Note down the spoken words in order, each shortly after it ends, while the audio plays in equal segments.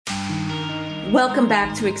Welcome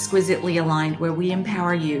back to Exquisitely Aligned, where we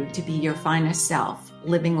empower you to be your finest self,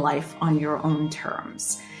 living life on your own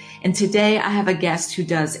terms. And today I have a guest who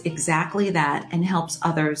does exactly that and helps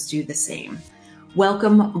others do the same.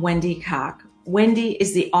 Welcome, Wendy Cocke. Wendy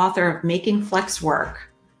is the author of Making Flex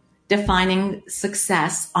Work, Defining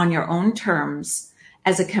Success on Your Own Terms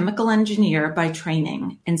as a chemical engineer by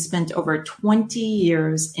training, and spent over 20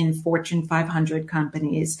 years in Fortune 500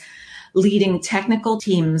 companies, leading technical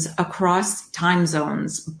teams across time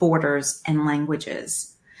zones, borders, and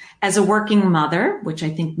languages. As a working mother, which I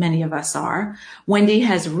think many of us are, Wendy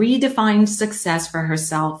has redefined success for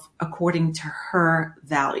herself according to her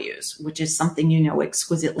values, which is something you know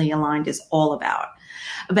Exquisitely Aligned is all about.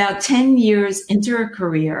 About 10 years into her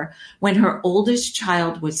career, when her oldest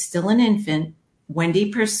child was still an infant,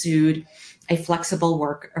 Wendy pursued a flexible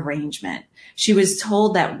work arrangement. She was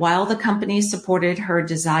told that while the company supported her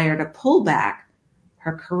desire to pull back,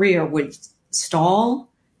 her career would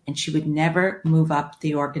stall and she would never move up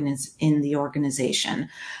in the organization.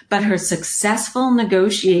 But her successful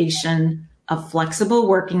negotiation of flexible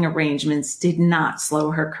working arrangements did not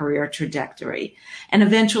slow her career trajectory, and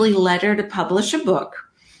eventually led her to publish a book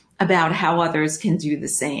about how others can do the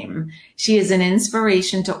same. She is an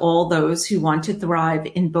inspiration to all those who want to thrive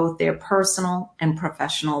in both their personal and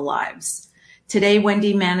professional lives. Today,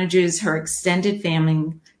 Wendy manages her extended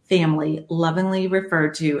family, lovingly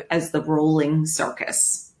referred to as the Rolling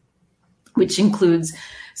Circus, which includes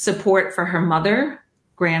support for her mother,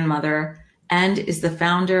 grandmother, and is the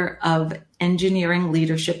founder of Engineering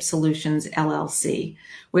Leadership Solutions, LLC,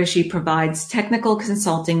 where she provides technical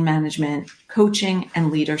consulting, management, coaching,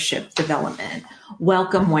 and leadership development.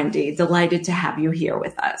 Welcome, Wendy. Delighted to have you here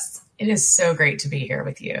with us. It is so great to be here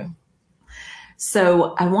with you.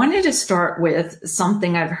 So I wanted to start with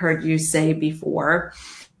something I've heard you say before,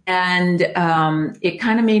 and it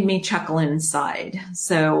kind of made me chuckle inside.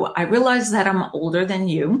 So I realized that I'm older than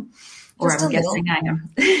you, or I'm guessing I am.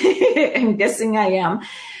 I'm guessing I am.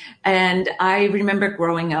 And I remember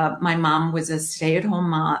growing up, my mom was a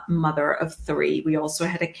stay-at-home mother of 3. We also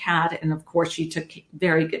had a cat. And of course, she took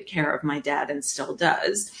very good care of my dad and still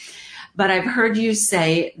does. But I've heard you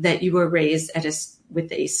say that you were raised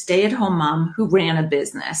with a stay-at-home mom who ran a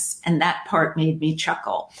business. And that part made me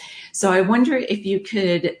chuckle. So I wonder if you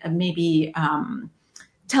could maybe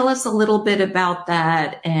tell us a little bit about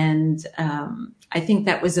that. And I think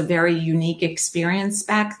that was a very unique experience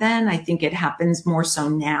back then. I think it happens more so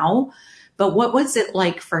now. But what was it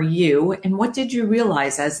like for you? And what did you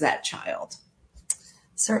realize as that child?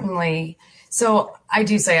 Certainly. So I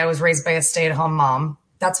do say I was raised by a stay-at-home mom.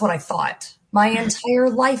 That's what I thought. My entire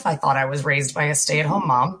life, I thought I was raised by a stay-at-home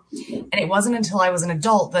mom. And it wasn't until I was an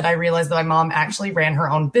adult that I realized that my mom actually ran her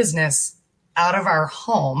own business out of our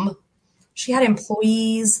home. She had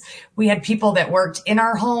employees. We had people that worked in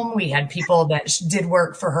our home. We had people that did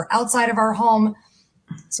work for her outside of our home.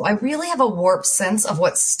 So I really have a warped sense of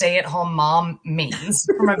what stay-at-home mom means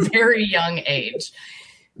from a very young age.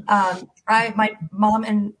 My mom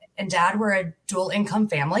and dad were a dual income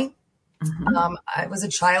family. Mm-hmm. I was a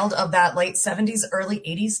child of that late 70s, early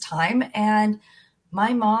 80s time. And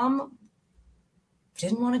my mom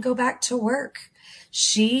didn't want to go back to work.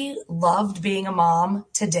 She loved being a mom.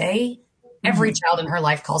 Today, every child in her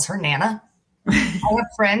life calls her Nana. I have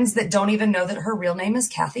friends that don't even know that her real name is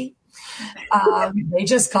Kathy. They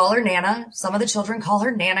just call her Nana. Some of the children call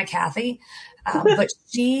her Nana Kathy. But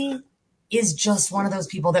she is just one of those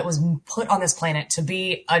people that was put on this planet to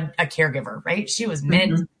be a caregiver, right? She was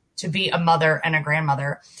meant to be a mother and a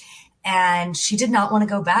grandmother. And she did not want to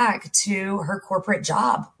go back to her corporate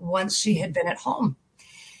job once she had been at home.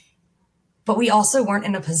 But we also weren't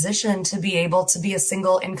in a position to be able to be a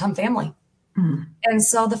single income family. And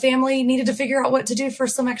so the family needed to figure out what to do for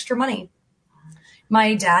some extra money.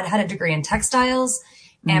 My dad had a degree in textiles,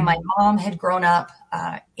 and my mom had grown up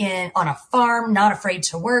on a farm, not afraid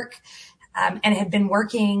to work, and had been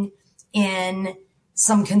working in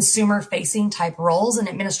some consumer-facing type roles and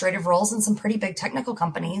administrative roles in some pretty big technical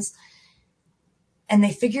companies. And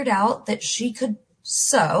they figured out that she could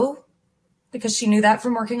sew because she knew that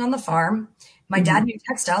from working on the farm. My dad knew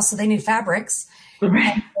textiles, so they knew fabrics.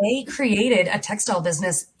 Right. And they created a textile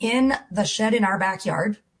business in the shed in our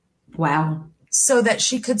backyard. Wow. So that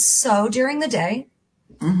she could sew during the day.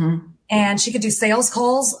 And she could do sales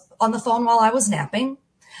calls on the phone while I was napping.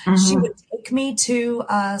 She would take me to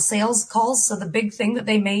sales calls. So the big thing that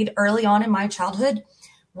they made early on in my childhood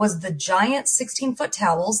was the giant 16-foot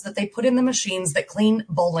towels that they put in the machines that clean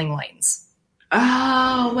bowling lanes.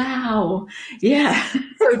 Oh, wow. Yeah.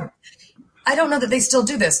 So I don't know that they still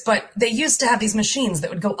do this, but they used to have these machines that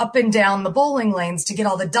would go up and down the bowling lanes to get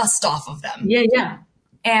all the dust off of them. Yeah, yeah.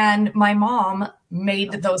 And my mom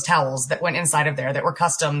made those towels that went inside of there that were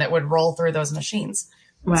custom that would roll through those machines.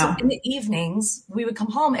 Wow. So in the evenings, we would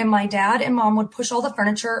come home and my dad and mom would push all the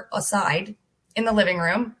furniture aside in the living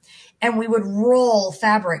room and we would roll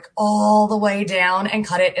fabric all the way down and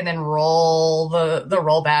cut it and then roll the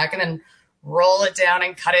roll back and then roll it down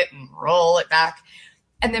and cut it and roll it back.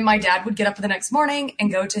 And then my dad would get up the next morning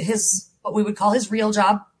and go to his, what we would call his real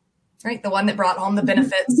job, right? The one that brought home the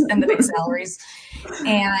benefits and the big salaries.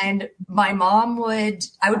 And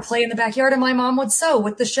I would play in the backyard and my mom would sew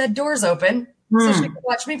with the shed doors open so she could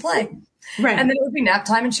watch me play. Right. And then it would be nap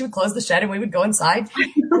time and she would close the shed and we would go inside.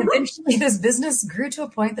 And eventually this business grew to a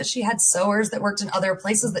point that she had sewers that worked in other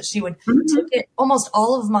places that she would take it. Almost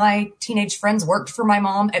all of my teenage friends worked for my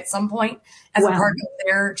mom at some point as a part of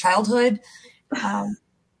their childhood.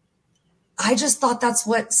 I just thought that's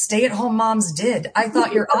what stay-at-home moms did. I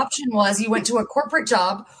thought your option was you went to a corporate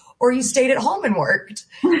job or you stayed at home and worked.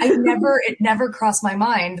 It never crossed my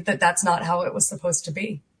mind that that's not how it was supposed to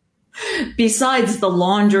be. Besides the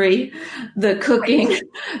laundry, the cooking,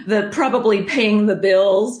 the probably paying the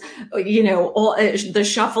bills, all the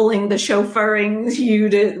shuffling, the chauffeuring you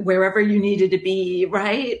to wherever you needed to be,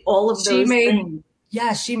 right? All of those things.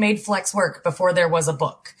 Yeah, she made flex work before there was a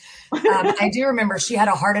book. I do remember she had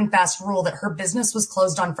a hard and fast rule that her business was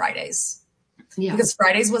closed on Fridays. Yeah. Because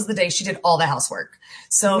Fridays was the day she did all the housework.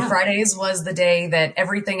 So Fridays was the day that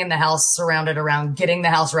everything in the house surrounded around getting the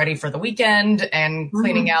house ready for the weekend and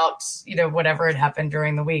cleaning out, whatever had happened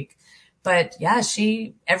during the week. But yeah,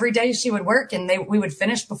 every day she would work and we would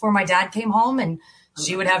finish before my dad came home and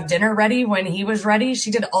she would have dinner ready when he was ready. She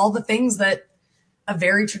did all the things that a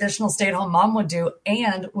very traditional stay-at-home mom would do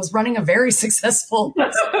and was running a very successful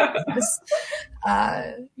business,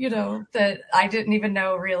 that I didn't even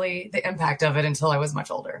know really the impact of it until I was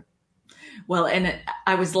much older. Well, and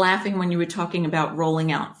I was laughing when you were talking about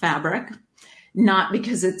rolling out fabric, not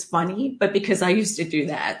because it's funny, but because I used to do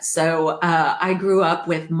that. So I grew up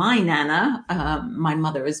with my Nana, my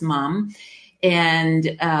mother's mom,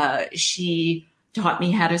 and she taught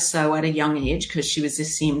me how to sew at a young age because she was a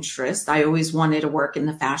seamstress. I always wanted to work in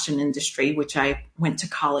the fashion industry, which I went to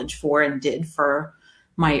college for and did for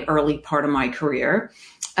my early part of my career.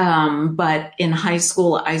 But in high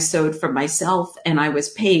school, I sewed for myself and I was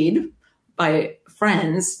paid by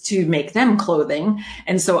friends to make them clothing.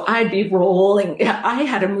 And so I'd be rolling. I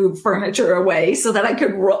had to move furniture away so that I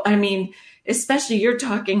could roll. I mean, especially you're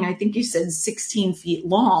talking, I think you said 16 feet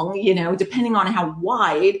long, depending on how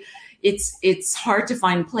wide. It's hard to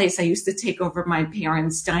find place. I used to take over my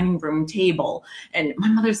parents' dining room table and my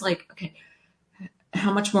mother's like, okay,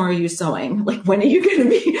 how much more are you sewing? Like, when are you going to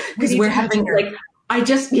be? Because we're having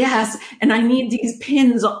yes. And I need these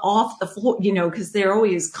pins off the floor, because they're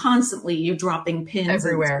always constantly, you're dropping pins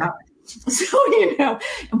everywhere. So,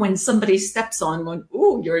 and when somebody steps on one,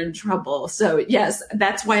 ooh, you're in trouble. So yes,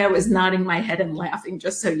 that's why I was nodding my head and laughing,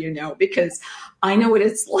 just so you know, because I know what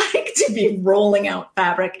it's like to be rolling out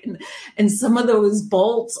fabric. And some of those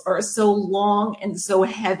bolts are so long and so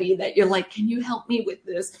heavy that you're like, can you help me with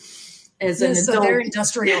this? As an adult. So their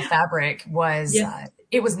industrial fabric was,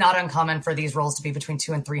 it was not uncommon for these rolls to be between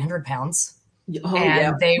 200 and 300 pounds.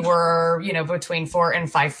 And they were, between 4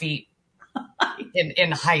 and 5 feet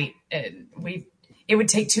in height. It would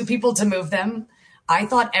take 2 people to move them. I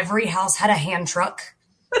thought every house had a hand truck.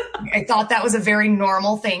 I thought that was a very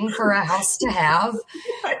normal thing for a house to have.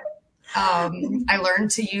 I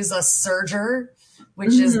learned to use a serger,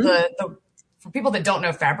 which is the for people that don't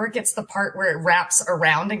know fabric, it's the part where it wraps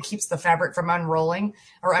around and keeps the fabric from unrolling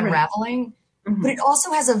or unraveling. But it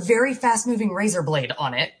also has a very fast moving razor blade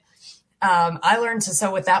on it. I learned to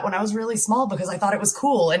sew with that when I was really small because I thought it was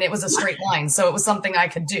cool and it was a straight line. So it was something I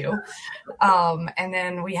could do. And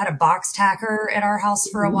then we had a box tacker at our house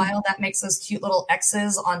for a while that makes those cute little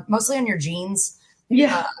X's mostly on your jeans.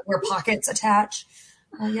 Yeah. Where pockets attach.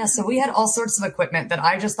 So we had all sorts of equipment that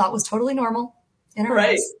I just thought was totally normal in our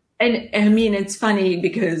house. And I mean, it's funny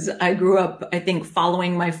because I grew up, I think,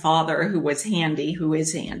 following my father who is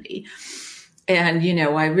handy. And,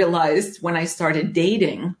 I realized when I started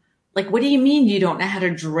dating, like, what do you mean you don't know how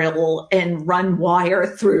to drill and run wire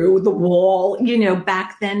through the wall?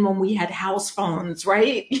 Back then when we had house phones,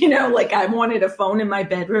 right? Like I wanted a phone in my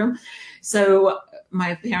bedroom. So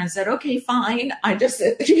my parents said, okay, fine. I just,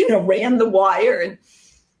 ran the wire and,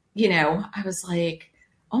 I was like,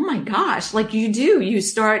 oh my gosh, like you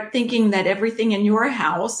start thinking that everything in your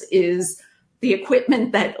house is the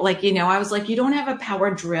equipment that I was like, you don't have a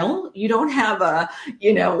power drill. You don't have a,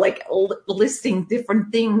 listing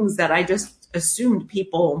different things that I just assumed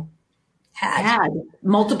people Had.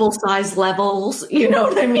 multiple size levels, you know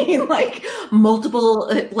what I mean? Like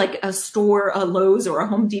multiple, like a store, a Lowe's or a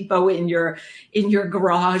Home Depot in your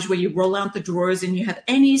garage where you roll out the drawers and you have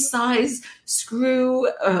any size screw,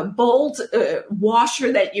 bolt,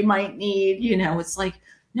 washer that you might need. You know, it's like,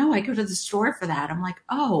 no, I go to the store for that. I'm like,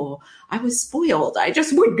 oh, I was spoiled. I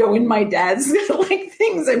just would go in my dad's like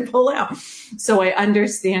things and pull out. So I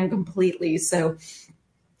understand completely. So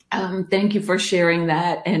thank you for sharing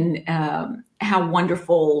that, and how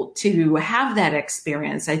wonderful to have that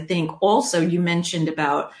experience. I think also you mentioned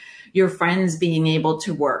about your friends being able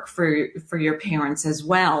to work for your parents as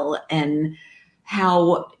well, and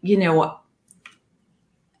how, you know,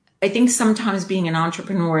 I think sometimes being an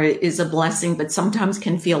entrepreneur is a blessing, but sometimes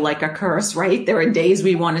can feel like a curse, right? There are days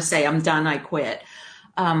we want to say, I'm done, I quit.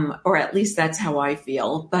 Or at least that's how I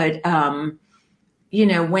feel. But, you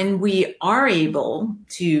know, when we are able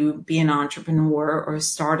to be an entrepreneur or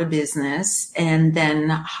start a business and then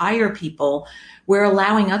hire people, we're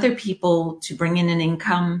allowing other people to bring in an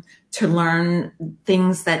income, to learn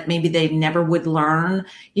things that maybe they never would learn.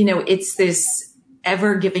 You know, it's this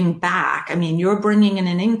ever giving back. I mean, you're bringing in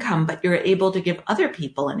an income, but you're able to give other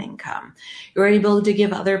people an income. You're able to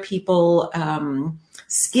give other people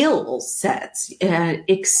skill sets,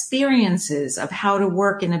 experiences of how to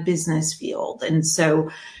work in a business field. And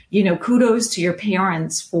so, you know, kudos to your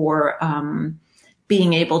parents for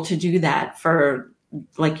being able to do that for,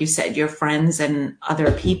 like you said, your friends and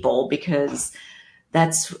other people, because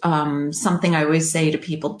that's something I always say to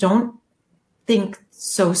people. Don't think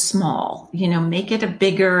so small, you know, make it a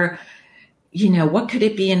bigger, you know, what could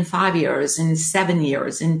it be in 5 years, in 7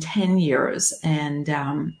 years, in 10 years?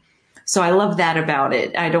 And so I love that about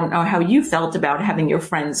it. I don't know how you felt about having your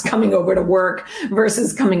friends coming over to work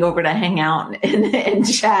versus coming over to hang out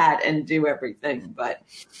and chat and do everything. But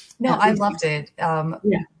no, I loved it.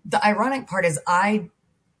 Yeah. The ironic part is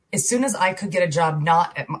as soon as I could get a job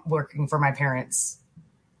not working for my parents,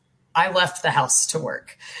 I left the house to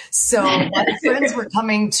work. So my friends were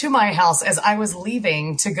coming to my house as I was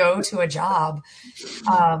leaving to go to a job.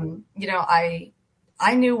 You know,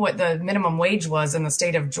 I knew what the minimum wage was in the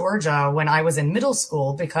state of Georgia when I was in middle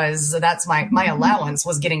school, because that's my allowance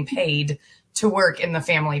was getting paid to work in the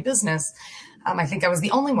family business. I think I was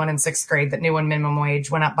the only one in 6th grade that knew when minimum wage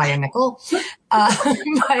went up by a nickel.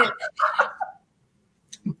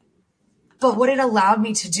 But what it allowed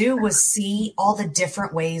me to do was see all the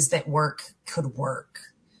different ways that work could work.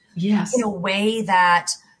 Yes. In a way that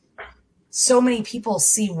so many people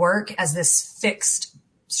see work as this fixed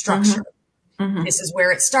structure. Mm-hmm. Mm-hmm. This is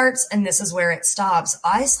where it starts and this is where it stops.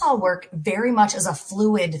 I saw work very much as a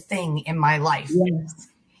fluid thing in my life. Yes.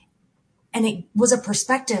 And it was a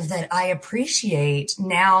perspective that I appreciate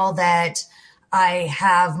now that I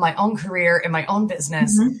have my own career and my own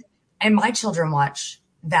business, mm-hmm. and my children watch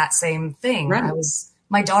that same thing. Right.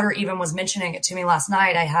 My daughter even was mentioning it to me last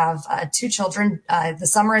night. I have 2 children.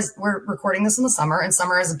 We're recording this in the summer, and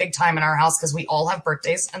summer is a big time in our house because we all have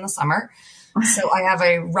birthdays in the summer. So I have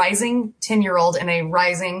a rising 10-year-old and a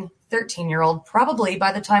rising 13-year-old. Probably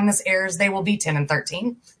by the time this airs, they will be 10 and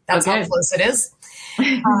 13. That's okay. How close it is.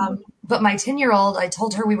 But my 10-year-old, I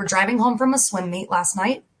told her we were driving home from a swim meet last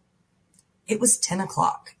night. It was 10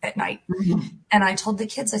 o'clock at night. Mm-hmm. And I told the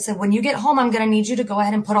kids, I said, when you get home, I'm going to need you to go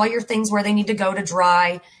ahead and put all your things where they need to go to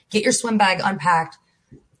dry, get your swim bag unpacked.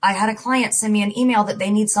 I had a client send me an email that they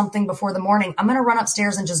need something before the morning. I'm going to run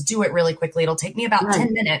upstairs and just do it really quickly. It'll take me about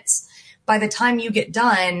 10 minutes. By the time you get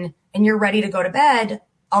done and you're ready to go to bed,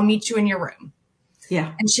 I'll meet you in your room.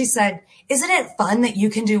 Yeah. And she said, isn't it fun that you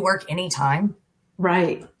can do work anytime?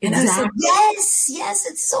 Right. And exactly. I said, yes,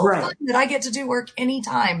 it's so fun that I get to do work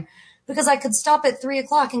anytime. Because I could stop at 3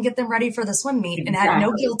 o'clock and get them ready for the swim meet and had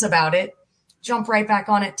no guilt about it, jump right back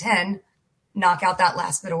on at 10, knock out that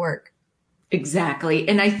last bit of work. Exactly.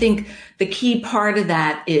 And I think the key part of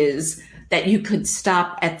that is that you could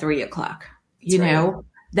stop at 3 o'clock, you know,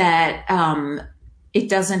 that it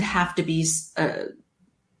doesn't have to be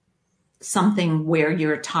something where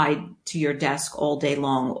you're tied to your desk all day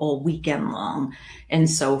long, all weekend long, and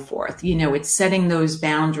so forth. You know, it's setting those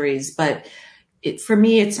boundaries, but for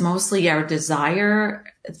me, it's mostly our desire.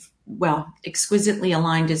 Well, exquisitely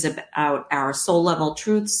aligned is about our soul level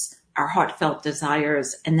truths, our heartfelt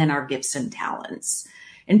desires, and then our gifts and talents,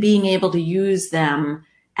 and being able to use them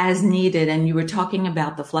as needed. And you were talking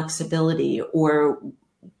about the flexibility,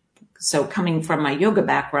 so coming from my yoga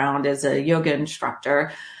background as a yoga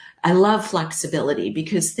instructor, I love flexibility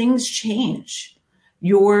because things change.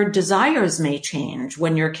 Your desires may change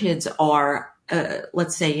when your kids are,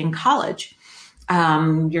 let's say, in college.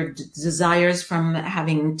 your desires from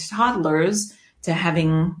having toddlers to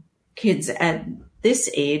having kids at this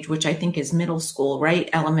age, which I think is middle school, right?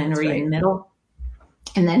 Elementary Right. and middle.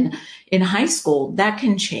 And then in high school, that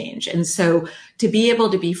can change. And so to be able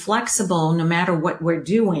to be flexible, no matter what we're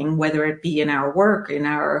doing, whether it be in our work, in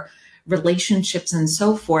our relationships and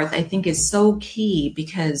so forth, I think is so key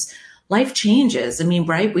because life changes. I mean,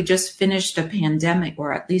 right? We just finished a pandemic,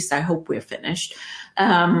 or at least I hope we're finished,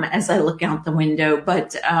 as I look out the window.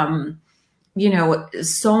 But,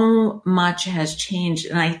 so much has changed.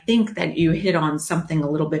 And I think that you hit on something a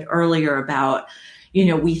little bit earlier about,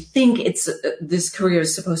 we think this career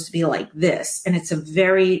is supposed to be like this, and it's a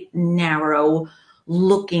very narrow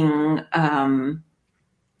looking,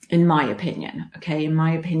 in my opinion, okay? In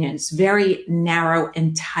my opinion, it's very narrow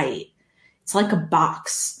and tight. It's like a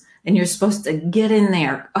box. And you're supposed to get in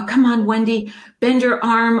there. Oh, come on, Wendy, bend your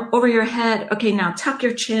arm over your head. Okay, now tuck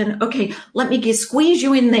your chin. Okay, let me squeeze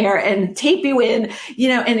you in there and tape you in,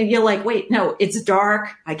 and you're like, wait, no, it's dark.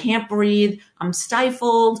 I can't breathe. I'm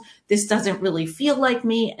stifled. This doesn't really feel like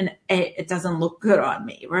me, and it doesn't look good on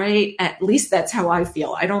me, right? At least that's how I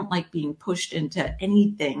feel. I don't like being pushed into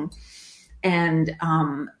anything. And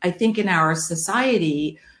I think in our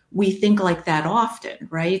society, we think like that often,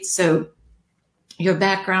 right? So your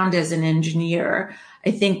background as an engineer,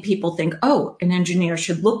 I think people think, oh, an engineer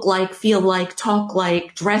should look like, feel like, talk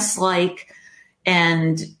like, dress like,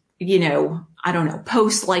 and, I don't know,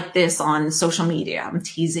 post like this on social media. I'm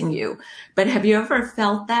teasing you. But have you ever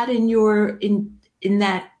felt that in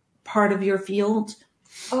that part of your field?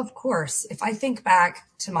 Of course. If I think back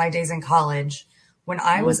to my days in college, when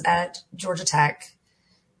I was at Georgia Tech,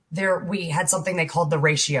 we had something they called the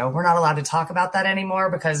ratio. We're not allowed to talk about that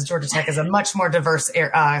anymore because Georgia Tech is a much more diverse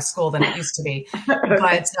school than it used to be.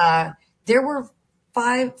 But there were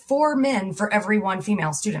 4 men for every 1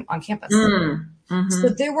 female student on campus. Mm-hmm. So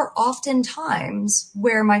there were often times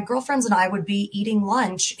where my girlfriends and I would be eating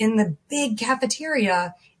lunch in the big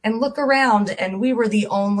cafeteria and look around, and we were the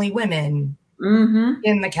only women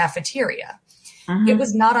in the cafeteria. Mm-hmm. It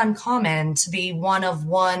was not uncommon to be one of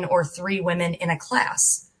 1 or 3 women in a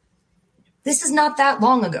class. This is not that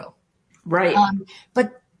long ago. Right.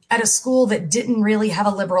 But at a school that didn't really have a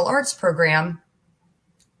liberal arts program,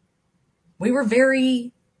 we were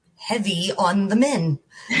very heavy on the men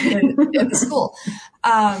in the school.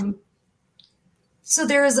 So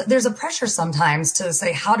there's a pressure sometimes to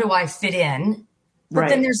say, how do I fit in? But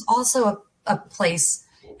then there's also a place,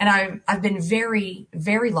 and I've been very,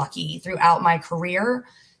 very lucky throughout my career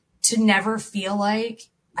to never feel like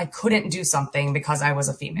I couldn't do something because I was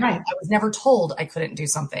a female. Right. I was never told I couldn't do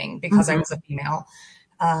something because I was a female.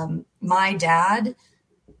 My dad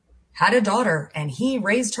had a daughter and he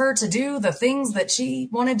raised her to do the things that she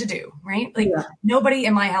wanted to do, right? Like nobody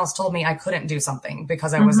in my house told me I couldn't do something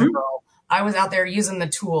because I was a girl. I was out there using the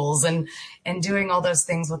tools and doing all those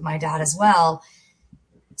things with my dad as well.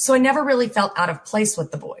 So I never really felt out of place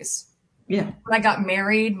with the boys. Yeah. When I got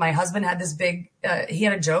married, my husband had this he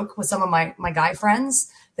had a joke with some of my guy friends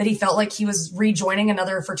that he felt like he was rejoining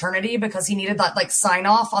another fraternity because he needed that sign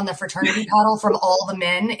off on the fraternity paddle from all the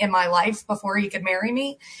men in my life before he could marry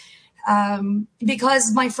me.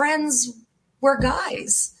 Because my friends were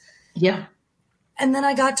guys. Yeah. And then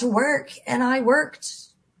I got to work, and I worked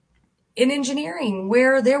in engineering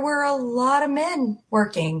where there were a lot of men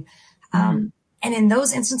working. And in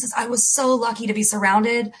those instances, I was so lucky to be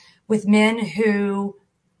surrounded with men who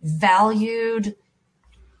valued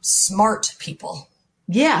smart people.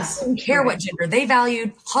 Yes. They didn't care what gender. They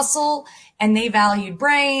valued hustle, and they valued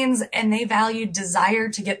brains, and they valued desire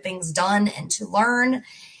to get things done and to learn.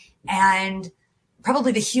 And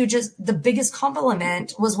probably the biggest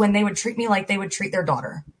compliment was when they would treat me like they would treat their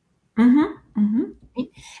daughter.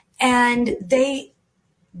 And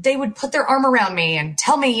they would put their arm around me and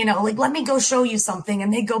tell me, let me go show you something.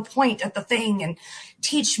 And they'd go point at the thing and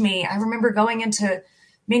teach me. I remember going into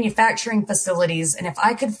manufacturing facilities, and if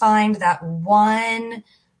I could find that one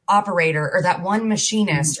operator or that one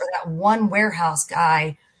machinist or that one warehouse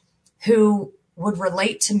guy who would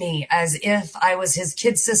relate to me as if I was his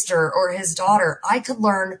kid sister or his daughter, I could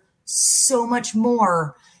learn so much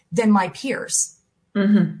more than my peers. I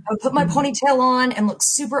would put my ponytail on and look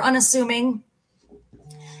super unassuming,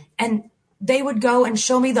 and they would go and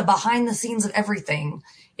show me the behind the scenes of everything.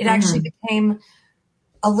 It actually became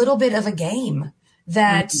a little bit of a game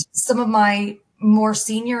that some of my more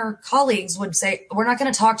senior colleagues would say, we're not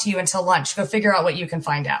going to talk to you until lunch. Go figure out what you can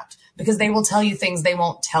find out, because they will tell you things they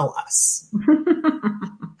won't tell us.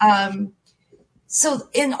 So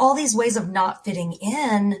in all these ways of not fitting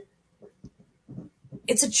in,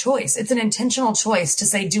 it's a choice. It's an intentional choice to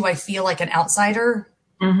say, do I feel like an outsider,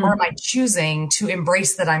 or am I choosing to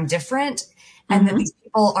embrace that I'm different and that these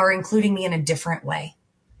people are including me in a different way?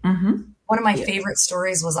 One of my favorite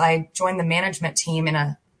stories was I joined the management team in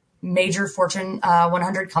a major Fortune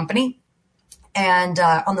 100 company. And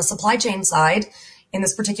on the supply chain side, in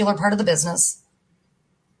this particular part of the business,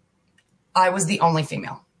 I was the only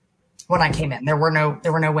female when I came in. There were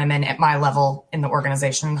no women at my level in the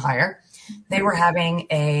organization and higher. They were having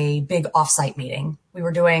a big offsite meeting. We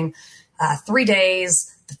were doing 3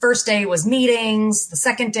 days. The first day was meetings. The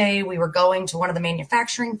second day, we were going to one of the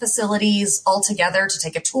manufacturing facilities all together to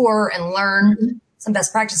take a tour and learn some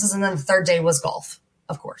best practices. And then the third day was golf,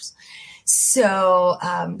 of course. So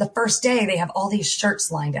the first day, they have all these shirts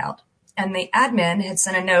lined out. And the admin had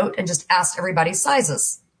sent a note and just asked everybody's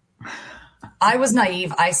sizes. I was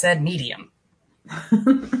naive. I said medium.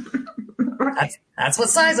 That's what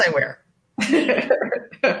size I wear.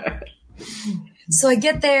 So I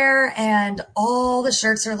get there and all the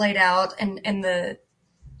shirts are laid out, and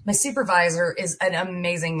my supervisor is an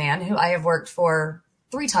amazing man who I have worked for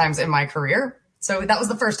 3 times in my career. So that was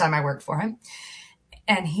the first time I worked for him.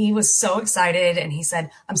 And he was so excited, and he said,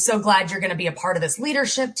 I'm so glad you're going to be a part of this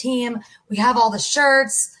leadership team. We have all the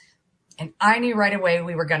shirts. And I knew right away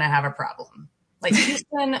we were going to have a problem. Like,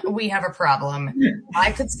 Houston, we have a problem.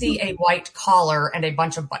 I could see a white collar and a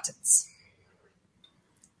bunch of buttons.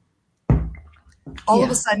 All of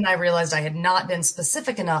a sudden, I realized I had not been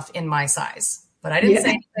specific enough in my size. But I didn't say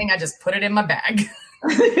anything. I just put it in my bag.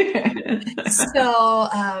 So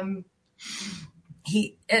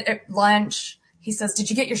at lunch, he says, did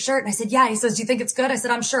you get your shirt? And I said, yeah. He says, do you think it's good? I said,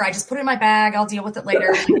 I'm sure. I just put it in my bag. I'll deal with it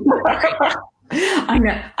later.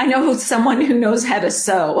 I know someone who knows how to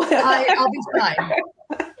sew. I'll be fine.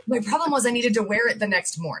 My problem was I needed to wear it the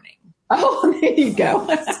next morning. Oh, there you go.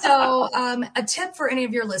 So a tip for any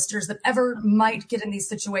of your listeners that ever might get in these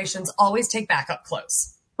situations, always take backup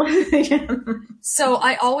clothes. So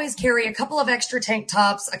I always carry a couple of extra tank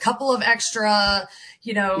tops, a couple of extra,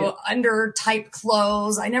 under type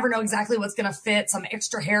clothes. I never know exactly what's going to fit, some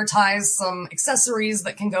extra hair ties, some accessories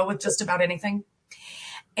that can go with just about anything.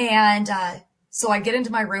 And so I get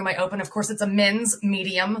into my room, I open, of course, it's a men's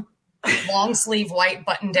medium, long sleeve white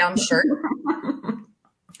button down shirt.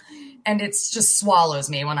 And it just swallows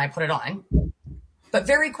me when I put it on. But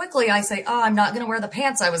very quickly I say, I'm not going to wear the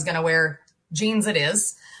pants I was going to wear. Jeans it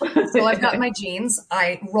is. So I've got my jeans.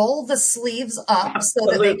 I roll the sleeves up so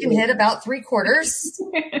that they can hit about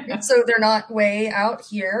 3/4. So they're not way out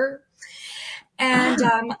here. And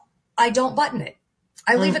I don't button it.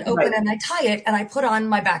 I leave it open and I tie it and I put on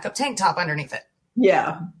my backup tank top underneath it.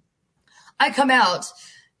 Yeah. I come out.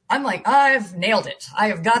 I'm like, I've nailed it. I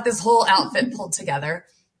have got this whole outfit pulled together.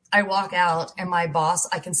 I walk out and my boss,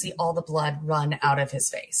 I can see all the blood run out of his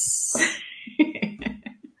face.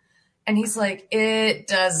 And he's like, it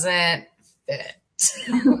doesn't fit.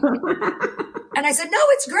 And I said, no,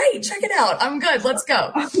 it's great. Check it out. I'm good. Let's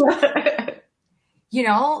go.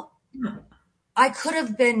 I could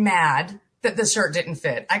have been mad that the shirt didn't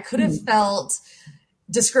fit. I could have felt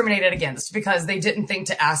discriminated against because they didn't think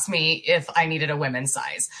to ask me if I needed a women's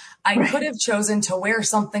size. I could have chosen to wear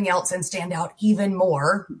something else and stand out even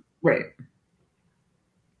more. Right.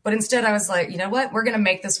 But instead I was like, you know what? We're going to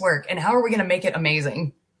make this work. And how are we going to make it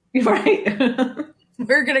amazing? Right.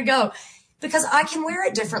 We're going to go because I can wear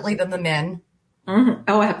it differently than the men. Mm-hmm.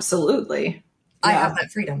 Oh, absolutely. I have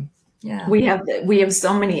that freedom. Yeah. We have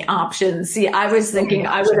so many options. See, I was thinking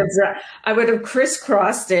I would have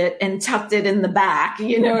crisscrossed it and tucked it in the back.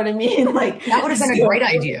 You know what I mean? Like that would have been a great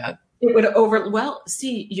idea. It would have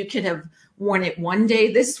you could have worn it one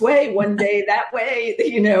day this way, one day that way,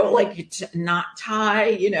 like not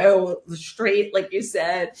tie, straight, like you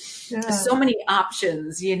said. Yeah. So many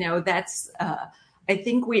options, that's, I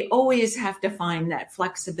think we always have to find that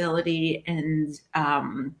flexibility and,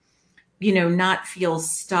 not feel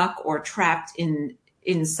stuck or trapped in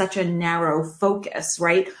such a narrow focus,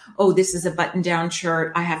 right? Oh, this is a button down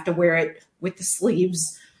shirt. I have to wear it with the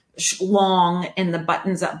sleeves long and the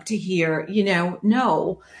buttons up to here,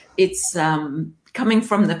 no, it's, coming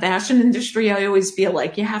from the fashion industry. I always feel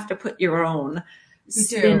like you have to put your own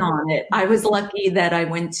spin on it. I was lucky that I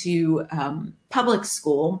went to, public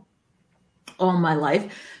school all my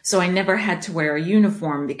life. So I never had to wear a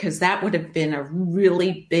uniform because that would have been a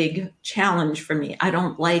really big challenge for me. I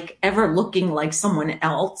don't like ever looking like someone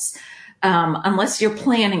else. Unless you're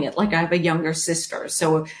planning it, like I have a younger sister.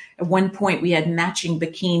 So at one point we had matching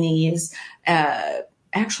bikinis,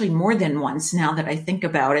 actually more than once now that I think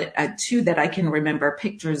about it, 2 that I can remember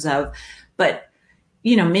pictures of, but,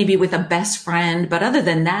 maybe with a best friend. But other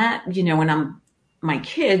than that, when I'm my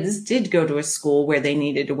kids did go to a school where they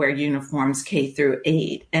needed to wear uniforms K through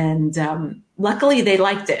 8. And luckily they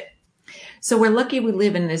liked it. So we're lucky we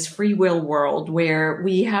live in this free will world where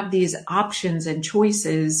we have these options and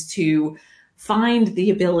choices to find the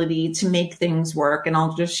ability to make things work. And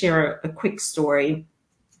I'll just share a quick story.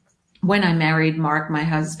 When I married Mark, my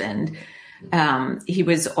husband, he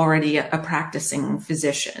was already a practicing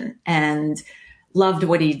physician and loved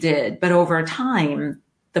what he did. But over time,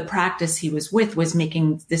 the practice he was with was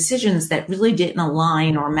making decisions that really didn't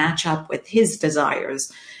align or match up with his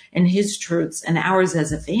desires and his truths and ours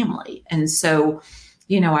as a family. And so,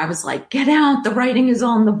 I was like, get out, the writing is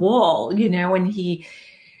on the wall, and he's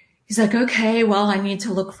like, okay, well, I need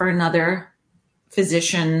to look for another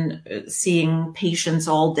physician seeing patients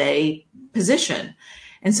all day position.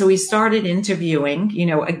 And so he started interviewing,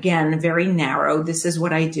 again, very narrow. This is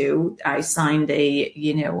what I do. I signed a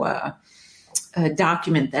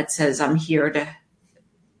document that says I'm here to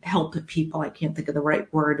help people. I can't think of the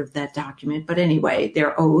right word of that document, but anyway,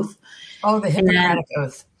 their oath. Oh, the Hippocratic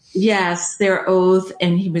Oath. Yes, their oath.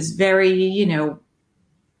 And he was very,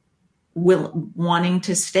 wanting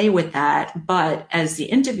to stay with that. But as the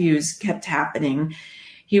interviews kept happening,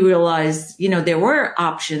 he realized, there were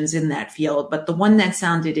options in that field, but the one that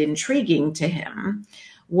sounded intriguing to him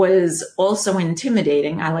was also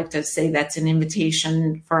intimidating. I like to say that's an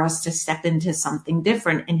invitation for us to step into something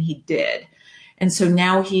different. And he did. And so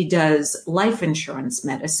now he does life insurance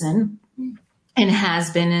medicine and has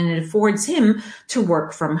been, and it affords him to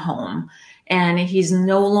work from home. And he's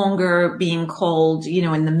no longer being called,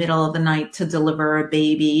 in the middle of the night to deliver a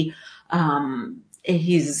baby.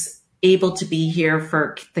 He's able to be here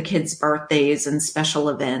for the kids' birthdays and special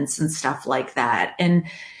events and stuff like that. And,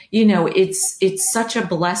 it's such a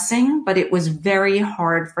blessing, but it was very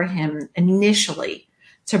hard for him initially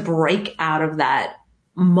to break out of that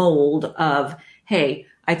mold of, hey,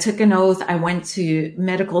 I took an oath. I went to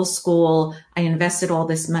medical school. I invested all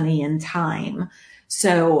this money and time.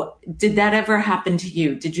 So did that ever happen to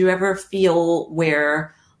you? Did you ever feel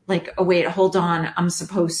where like, oh, wait, hold on, I'm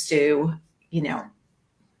supposed to,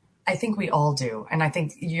 I think we all do. And I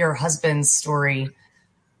think your husband's story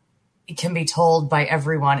can be told by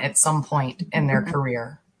everyone at some point in their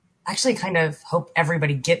career. I actually kind of hope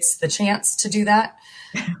everybody gets the chance to do that.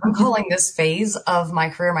 I'm calling this phase of my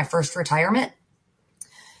career my first retirement.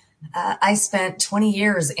 I spent 20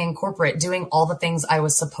 years in corporate doing all the things I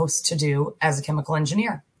was supposed to do as a chemical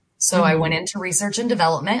engineer. So I went into research and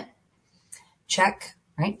development. Check,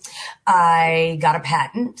 right? I got a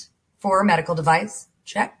patent for a medical device.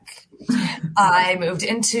 Check. I moved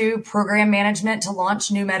into program management to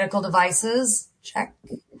launch new medical devices. Check.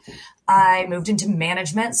 I moved into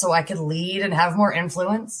management so I could lead and have more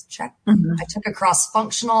influence. Check. I took a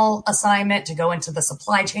cross-functional assignment to go into the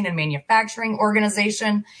supply chain and manufacturing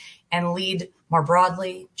organization and lead more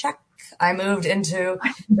broadly. Check. I moved into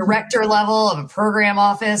director level of a program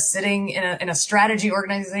office sitting in a strategy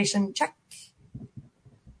organization. Check.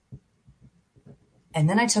 And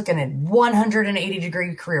then I took a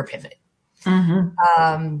 180-degree career pivot.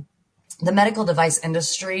 The medical device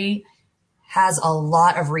industry has a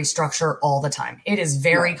lot of restructure all the time. It is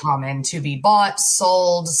very common to be bought,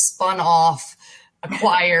 sold, spun off,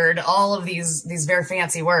 acquired, all of these very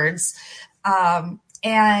fancy words.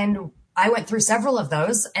 And I went through several of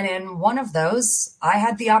those. And in one of those, I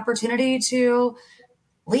had the opportunity to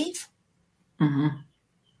leave.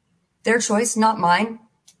 Their choice, not mine.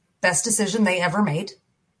 Best decision they ever made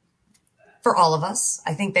for all of us.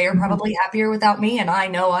 I think they are probably happier without me, and I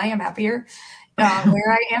know I am happier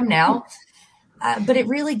where I am now. But it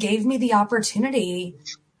really gave me the opportunity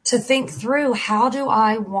to think through, how do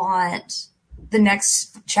I want the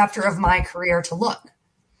next chapter of my career to look?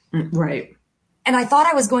 Right. And I thought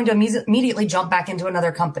I was going to immediately jump back into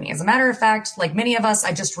another company. As a matter of fact, like many of us,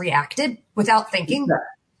 I just reacted without thinking.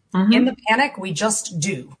 In the panic, we just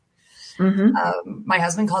do. My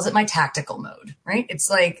husband calls it my tactical mode, right? It's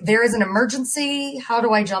like, there is an emergency. How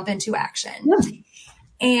do I jump into action?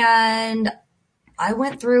 And I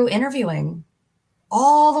went through interviewing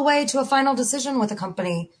all the way to a final decision with a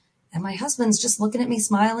company. And my husband's just looking at me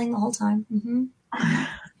smiling the whole time.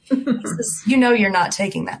 He says, you're not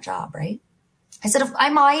taking that job, right? I said, I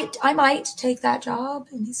might take that job.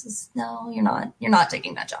 And he says, no, you're not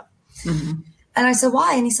taking that job. And I said,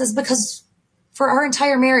 why? And he says, because for our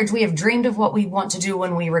entire marriage, we have dreamed of what we want to do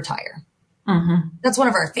when we retire. That's one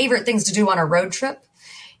of our favorite things to do on a road trip,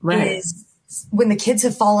 is when the kids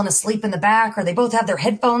have fallen asleep in the back or they both have their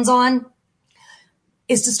headphones on,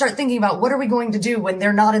 is to start thinking about what are we going to do when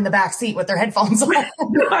they're not in the back seat with their headphones on.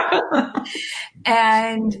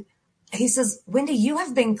 And he says, Wendy, you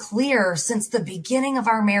have been clear since the beginning of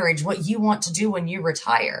our marriage what you want to do when you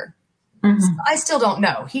retire. Mm-hmm. I still don't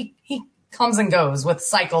know. He comes and goes with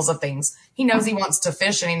cycles of things. He knows he wants to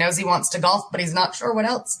fish and he knows he wants to golf, but he's not sure what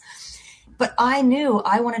else. But I knew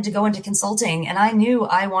I wanted to go into consulting, and I knew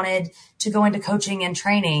I wanted to go into coaching and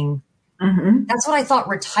training. Mm-hmm. That's what I thought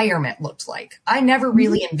retirement looked like. I never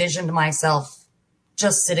really envisioned myself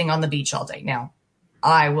just sitting on the beach all day. Now,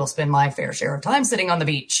 I will spend my fair share of time sitting on the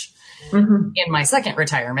beach in my second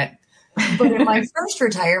retirement. But in my first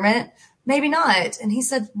retirement, maybe not. And he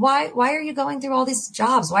said, why are you going through all these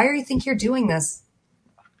jobs? Why do you think you're doing this?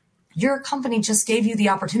 Your company just gave you the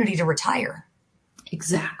opportunity to retire.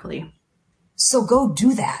 Exactly. So go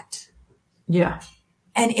do that. Yeah.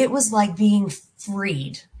 And it was like being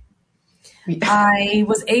freed. I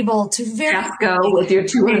was able to Just go with your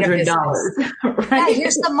 $200. Right? Yeah,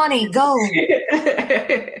 here's the money. Go.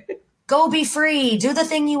 Go be free. Do the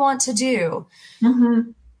thing you want to do.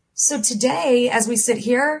 Mm-hmm. So today, as we sit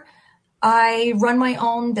here, I run my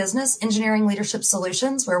own business, Engineering Leadership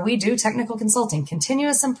Solutions, where we do technical consulting,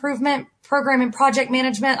 continuous improvement, program and project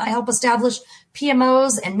management. I help establish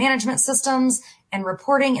PMOs and management systems and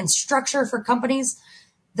reporting and structure for companies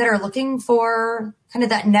that are looking for kind of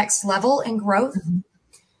that next level in growth. Mm-hmm.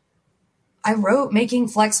 I wrote Making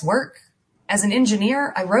Flex Work. As an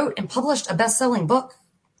engineer, I wrote and published a best-selling book.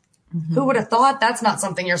 Mm-hmm. Who would have thought? That's not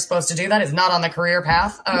something you're supposed to do. That is not on the career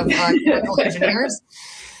path of chemical engineers.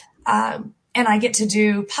 And I get to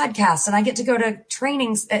do podcasts, and I get to go to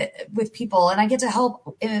trainings with people, and I get to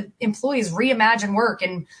help employees reimagine work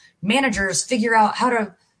and managers figure out how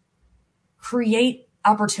to create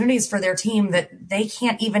opportunities for their team that they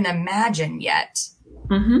can't even imagine yet.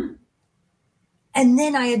 Mm-hmm. And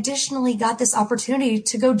then I additionally got this opportunity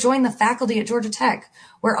to go join the faculty at Georgia Tech,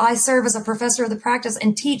 where I serve as a professor of the practice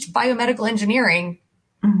and teach biomedical engineering,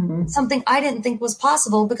 mm-hmm. something I didn't think was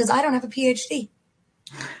possible because I don't have a PhD.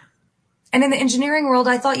 And in the engineering world,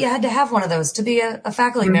 I thought you had to have one of those to be a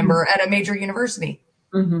faculty mm-hmm. member at a major university.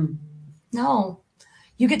 Mm-hmm. No,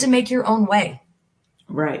 you get to make your own way.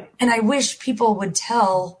 Right. And I wish people would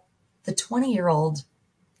tell the 20-year-old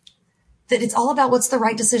that it's all about what's the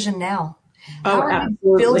right decision now. How are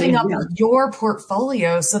you building up your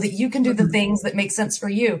portfolio so that you can do the things that make sense for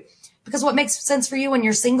you? Because what makes sense for you when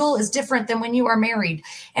you're single is different than when you are married,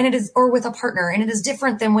 and it is, or with a partner, and it is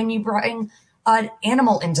different than when you bring an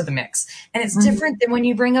animal into the mix, and it's mm-hmm. different than when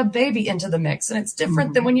you bring a baby into the mix, and it's different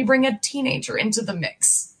mm-hmm. than when you bring a teenager into the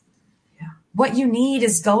mix. Yeah. What you need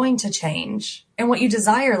is going to change, and what you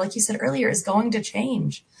desire, like you said earlier, is going to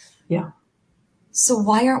change. Yeah. So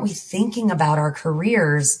why aren't we thinking about our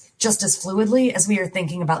careers just as fluidly as we are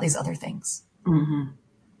thinking about these other things? Mm-hmm.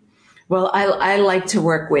 Well, I like to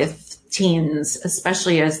work with teens,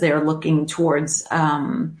 especially as they're looking towards,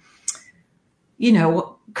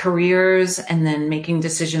 careers and then making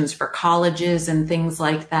decisions for colleges and things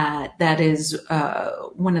like that. That is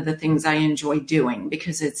one of the things I enjoy doing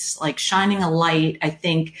because it's like shining a light. I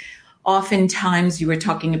think oftentimes you were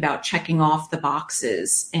talking about checking off the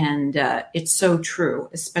boxes, and it's so true,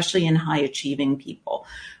 especially in high achieving people.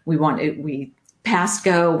 We passed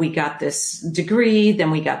go, we got this degree, then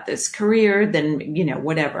we got this career, then,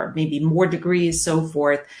 whatever, maybe more degrees, so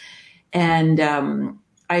forth. And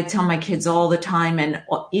I tell my kids all the time, and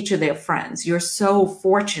each of their friends, you're so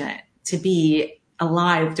fortunate to be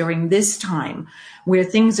alive during this time where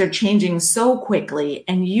things are changing so quickly,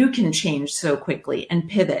 and you can change so quickly and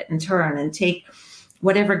pivot and turn and take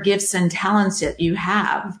whatever gifts and talents that you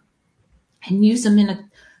have and use them in a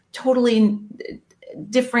totally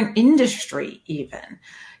different industry even.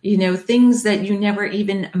 Things that you never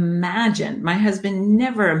even imagined. My husband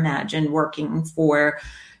never imagined working for,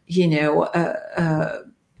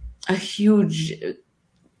 a huge,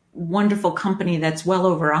 wonderful company that's well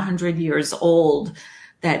over 100 years old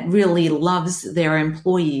that really loves their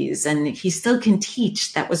employees, and he still can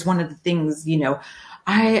teach. That was one of the things,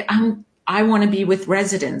 I want to be with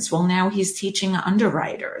residents. Well, now he's teaching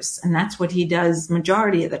underwriters, and that's what he does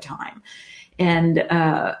majority of the time. And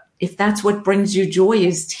if that's what brings you joy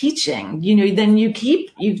is teaching, then you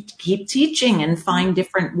keep teaching and find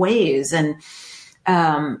different ways. And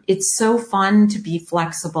it's so fun to be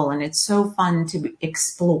flexible, and it's so fun to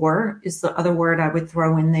explore is the other word I would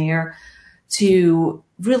throw in there, to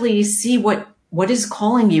really see what is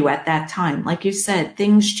calling you at that time. Like you said,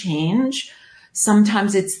 things change.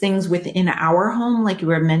 Sometimes it's things within our home, like you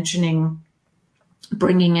were mentioning,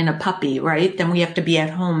 bringing in a puppy, right? Then we have to be at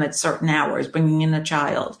home at certain hours, bringing in a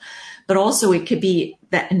child. But also it could be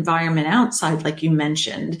that environment outside, like you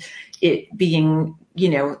mentioned, it being,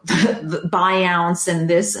 the buyouts and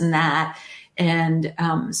this and that. And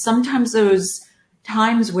sometimes those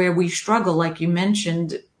times where we struggle, like you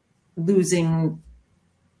mentioned, losing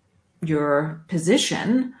your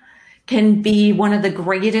position, can be one of the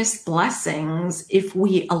greatest blessings if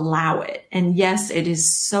we allow it. And yes, it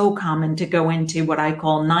is so common to go into what I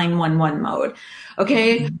call 911 mode.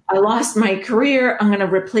 Okay, I lost my career. I'm going to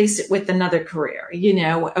replace it with another career.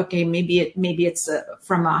 Okay, maybe it's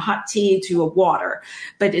from a hot tea to a water,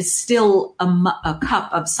 but it's still a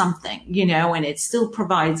cup of something, and it still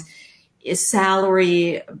provides a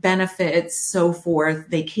salary, benefits, so forth.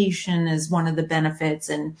 Vacation is one of the benefits.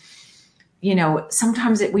 And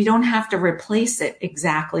sometimes we don't have to replace it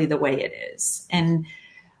exactly the way it is. And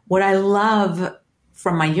what I love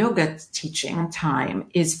from my yoga teaching time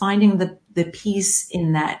is finding the peace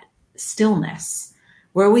in that stillness.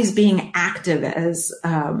 We're always being active as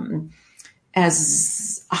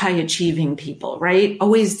high achieving people, right?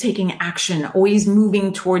 Always taking action, always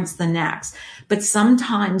moving towards the next. But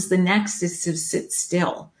sometimes the next is to sit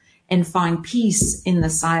still and find peace in the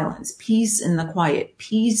silence, peace in the quiet,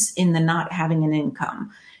 peace in the not having an income,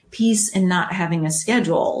 peace in not having a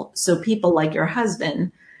schedule. So people like your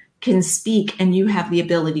husband can speak and you have the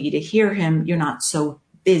ability to hear him. You're not so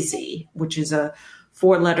busy, which is a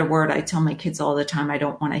 4-letter word I tell my kids all the time I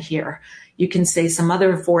don't want to hear. You can say some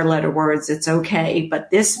other 4-letter words, it's okay,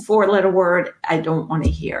 but this 4-letter word I don't want to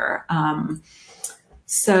hear.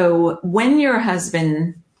 So when your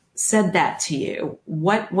husband said that to you,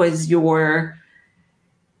 what was your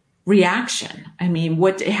reaction? I mean,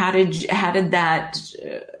 how did that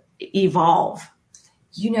evolve?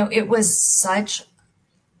 It was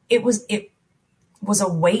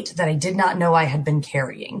a weight that I did not know I had been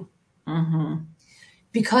carrying. Mm-hmm.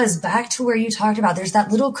 Because back to where you talked about, there's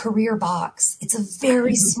that little career box. It's a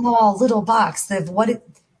very small little box of what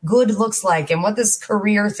good looks like and what this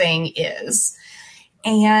career thing is.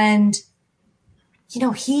 And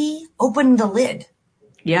he opened the lid.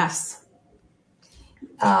 Yes.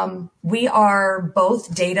 We are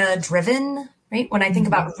both data driven, right? When I think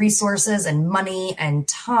about resources and money and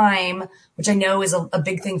time, which I know is a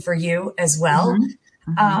big thing for you as well.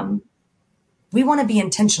 Mm-hmm. Mm-hmm. We want to be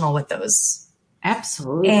intentional with those.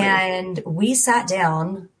 Absolutely. And we sat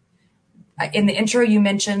down. In the intro, you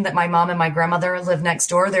mentioned that my mom and my grandmother live next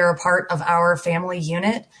door. They're a part of our family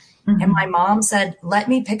unit. Mm-hmm. And my mom said, let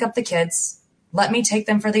me pick up the kids. Let me take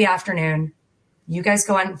them for the afternoon. You guys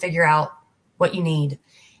go out and figure out what you need.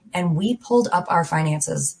 And we pulled up our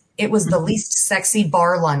finances. It was the least sexy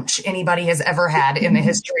bar lunch anybody has ever had in the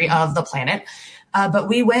history of the planet. But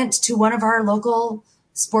we went to one of our local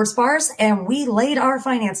sports bars and we laid our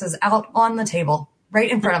finances out on the table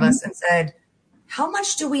right in front of us and said, how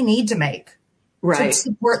much do we need to make to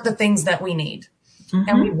support the things that we need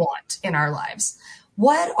and we want in our lives?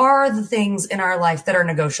 What are the things in our life that are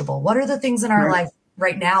negotiable? What are the things in our life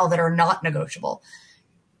right now that are not negotiable?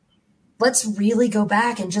 Let's really go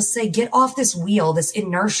back and just say, get off this wheel, this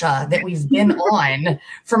inertia that we've been on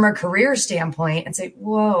from a career standpoint and say,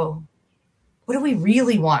 whoa, what do we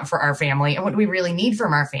really want for our family? And what do we really need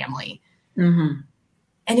from our family? Mm-hmm.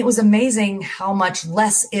 And it was amazing how much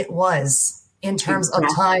less it was in terms of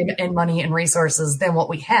time and money and resources than what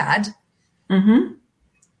we had. Mm-hmm.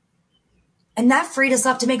 And that freed us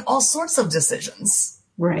up to make all sorts of decisions.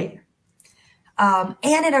 Right. And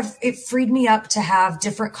it freed me up to have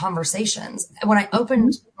different conversations. When I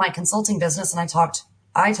opened my consulting business and I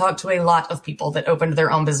talked to a lot of people that opened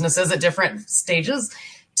their own businesses at different stages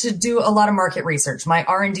to do a lot of market research. My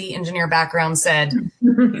R&D engineer background said,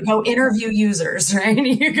 you go interview users, right?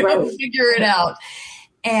 You go figure it out.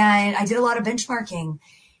 And I did a lot of benchmarking.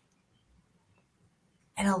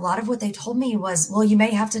 And a lot of what they told me was, well, you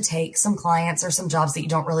may have to take some clients or some jobs that you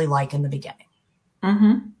don't really like in the beginning.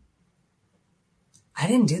 Mm-hmm. I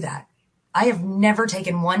didn't do that. I have never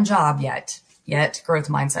taken one job yet, growth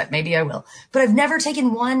mindset. Maybe I will, but I've never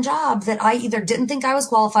taken one job that I either didn't think I was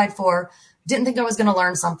qualified for, didn't think I was going to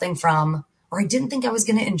learn something from, or I didn't think I was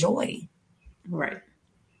going to enjoy. Right.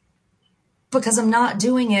 Because I'm not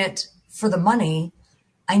doing it for the money.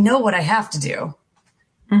 I know what I have to do.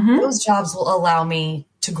 Mm-hmm. Those jobs will allow me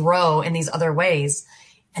to grow in these other ways.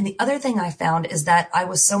 And the other thing I found is that I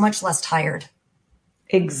was so much less tired.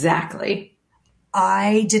 Exactly.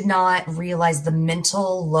 I did not realize the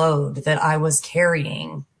mental load that I was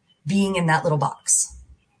carrying being in that little box.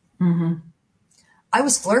 Mm-hmm. I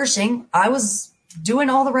was flourishing. I was doing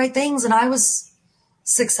all the right things and I was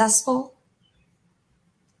successful,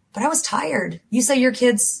 but I was tired. You say your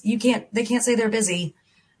kids, they can't say they're busy.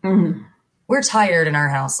 Mm-hmm. We're tired in our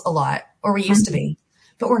house a lot, or we used to be,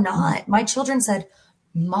 but we're not. My children said,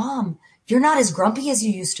 Mom, you're not as grumpy as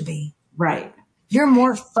you used to be. Right. You're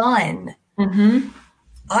more fun. Mm-hmm.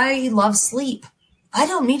 I love sleep. I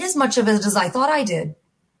don't need as much of it as I thought I did.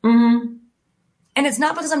 Mm-hmm. And it's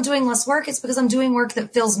not because I'm doing less work. It's because I'm doing work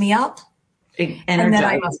that fills me up and that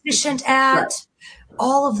I'm efficient at, right.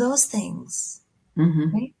 all of those things.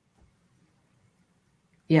 Mm-hmm. Right?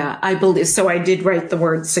 Yeah, I believe so. I did write the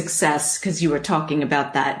word success because you were talking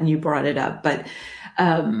about that and you brought it up. But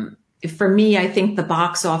for me, I think the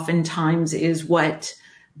box oftentimes is what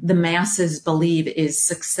the masses believe is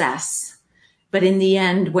success. But in the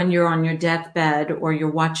end, when you're on your deathbed or you're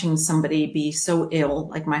watching somebody be so ill,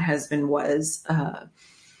 like my husband was,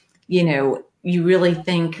 you really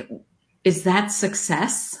think, is that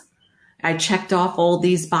success? I checked off all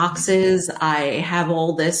these boxes. I have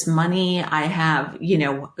all this money. I have,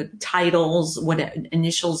 titles, what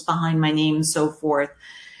initials behind my name, so forth.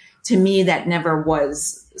 To me, that never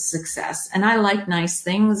was success. And I like nice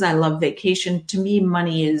things. I love vacation. To me,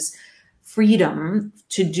 money is freedom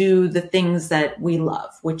to do the things that we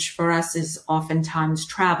love, which for us is oftentimes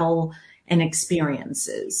travel and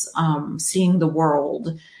experiences, seeing the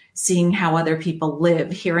world, seeing how other people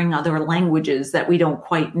live, hearing other languages that we don't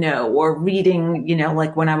quite know, or reading,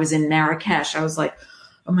 like when I was in Marrakesh, I was like,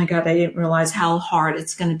 oh my God, I didn't realize how hard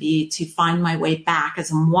it's going to be to find my way back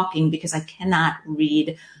as I'm walking because I cannot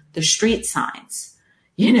read the street signs.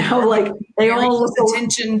 Like they Very all close look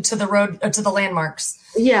attention to the road, to the landmarks.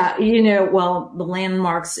 yeah, well, the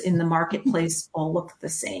landmarks in the marketplace all look the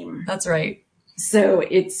same. That's right. So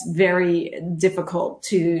it's very difficult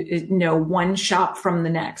to know one shop from the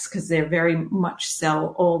next because they're very much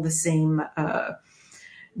sell all the same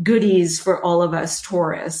goodies for all of us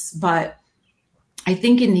tourists. But I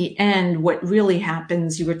think in the end, what really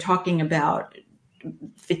happens, you were talking about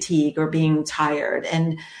fatigue or being tired.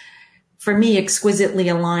 And for me, Exquisitely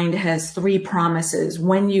Aligned has 3 promises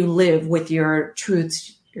when you live with your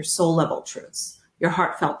truths, your soul level truths, your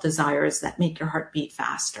heartfelt desires that make your heart beat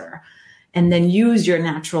faster, and then use your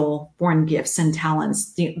natural born gifts and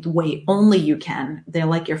talents the way only you can. They're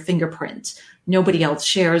like your fingerprint. Nobody else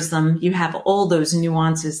shares them. You have all those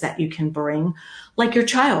nuances that you can bring, like your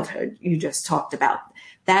childhood you just talked about.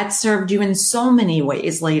 That served you in so many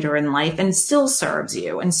ways later in life and still serves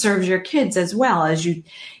you and serves your kids as well as you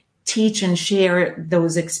teach and share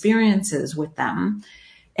those experiences with them.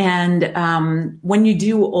 And when you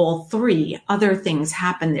do all 3, other things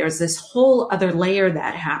happen. There's this whole other layer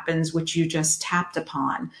that happens, which you just tapped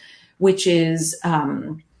upon, which is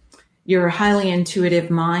your highly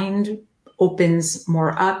intuitive mind opens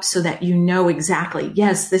more up so that you know exactly,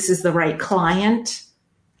 yes, this is the right client.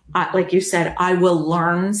 Like you said, I will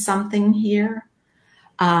learn something here.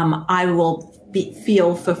 I will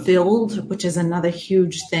feel fulfilled, which is another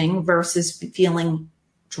huge thing, versus feeling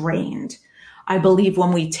drained. I believe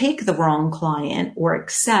when we take the wrong client or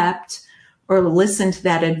accept or listen to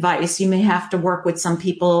that advice, you may have to work with some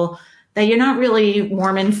people that you're not really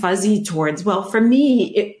warm and fuzzy towards. Well, for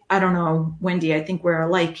me, I don't know, Wendy, I think we're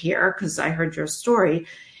alike here because I heard your story.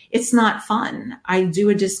 It's not fun. I do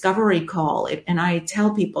a discovery call and I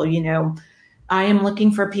tell people, I am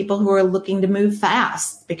looking for people who are looking to move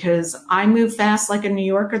fast because I move fast like a New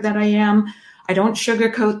Yorker that I am. I don't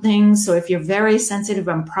sugarcoat things. So if you're very sensitive,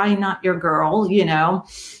 I'm probably not your girl,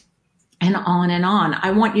 and on and on.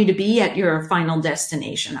 I want you to be at your final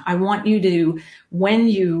destination. I want you to, when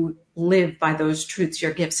you live by those truths,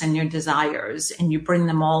 your gifts and your desires, and you bring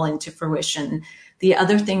them all into fruition, the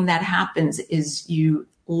other thing that happens is you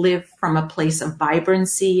live from a place of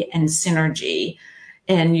vibrancy and synergy,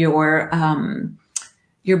 and your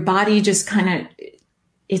body just kind of,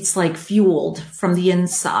 it's like fueled from the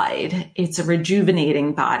inside. It's a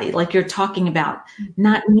rejuvenating body. Like you're talking about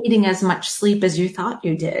not needing as much sleep as you thought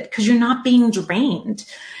you did because you're not being drained.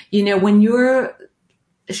 When you're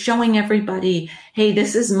showing everybody, hey,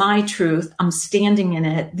 this is my truth. I'm standing in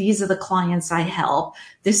it. These are the clients I help.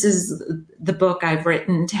 This is the book I've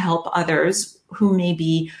written to help others who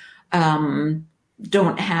maybe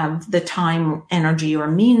don't have the time, energy, or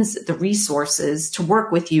means, the resources to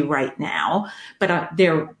work with you right now, but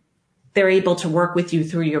they're able to work with you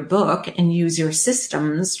through your book and use your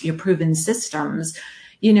systems, your proven systems.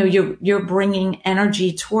 You're bringing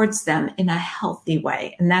energy towards them in a healthy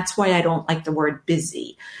way. And that's why I don't like the word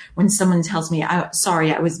busy. When someone tells me,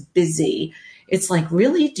 sorry, I was busy, it's like,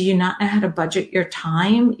 really? Do you not know how to budget your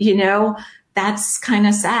time? That's kind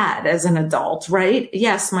of sad as an adult, right?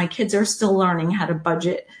 Yes, my kids are still learning how to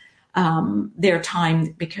budget their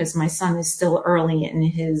time because my son is still early in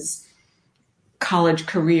his college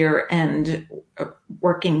career and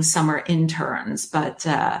working summer interns. But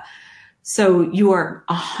so you are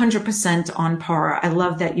 100% on par. I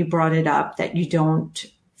love that you brought it up, that you don't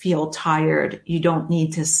feel tired. You don't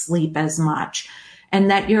need to sleep as much. And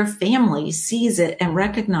that your family sees it and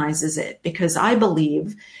recognizes it, because I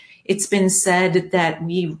believe it's been said that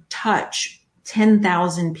we touch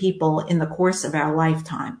 10,000 people in the course of our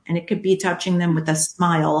lifetime. And it could be touching them with a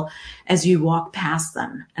smile as you walk past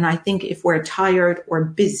them. And I think if we're tired or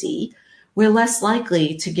busy, we're less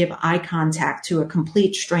likely to give eye contact to a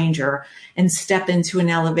complete stranger and step into an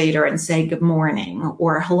elevator and say good morning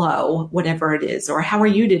or hello, whatever it is, or how are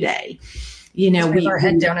you today? We have our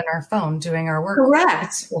head down in our phone doing our work.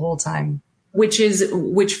 Correct. The whole time.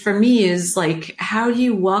 Which for me is like, how do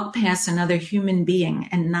you walk past another human being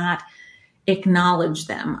and not acknowledge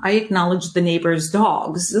them? I acknowledge the neighbor's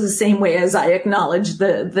dogs the same way as I acknowledge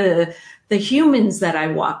the humans that I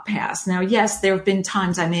walk past. Now, yes, there have been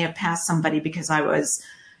times I may have passed somebody because I was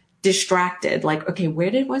distracted. Like, okay,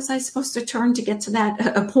 was I supposed to turn to get to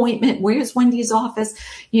that appointment? Where's Wendy's office?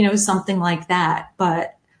 Something like that.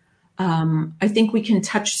 But I think we can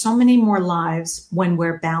touch so many more lives when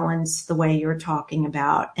we're balanced the way you're talking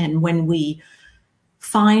about. And when we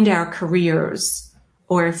find our careers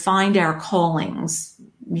or find our callings,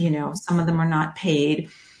 some of them are not paid,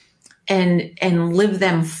 and live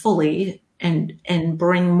them fully and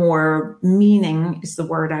bring more meaning is the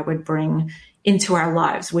word I would bring into our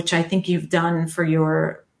lives, which I think you've done for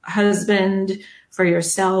your husband, for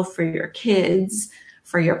yourself, for your kids,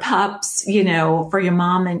 for your pups, for your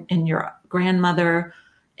mom and your grandmother.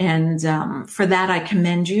 And for that, I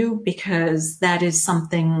commend you, because that is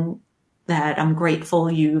something that I'm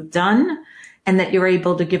grateful you've done and that you're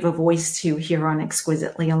able to give a voice to here on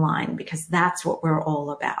Exquisitely Aligned, because that's what we're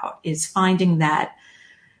all about, is finding that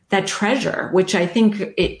treasure, which I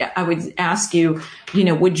think I would ask you,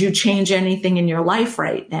 would you change anything in your life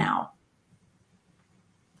right now?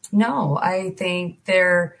 No, I think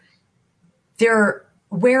they're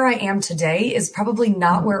where I am today is probably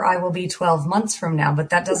not where I will be 12 months from now, but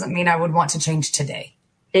that doesn't mean I would want to change today.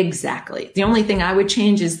 Exactly. The only thing I would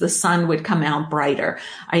change is the sun would come out brighter.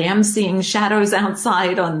 I am seeing shadows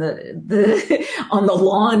outside on the on the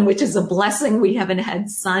lawn, which is a blessing. We haven't had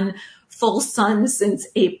full sun since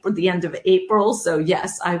the end of April. So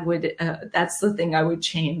yes, I would, that's the thing I would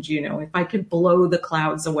change, if I could blow the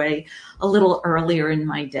clouds away a little earlier in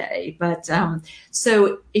my day. But,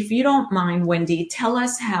 so if you don't mind, Wendy, tell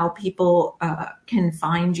us how people, can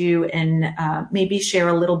find you, and, maybe share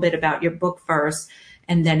a little bit about your book first,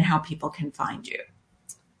 and then how people can find you.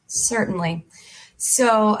 Certainly.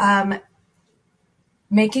 So,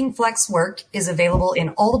 Making Flex Work is available in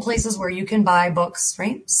all the places where you can buy books,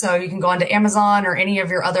 right? So you can go onto Amazon or any of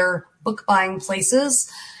your other book buying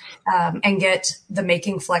places, and get the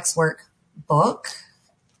Making Flex Work book.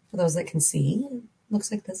 For those that can see, it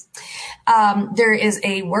looks like this. There is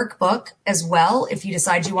a workbook as well. If you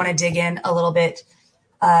decide you want to dig in a little bit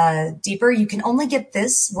deeper, you can only get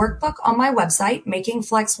this workbook on my website,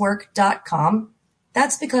 makingflexwork.com.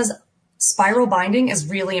 That's because spiral binding is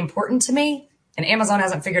really important to me. And Amazon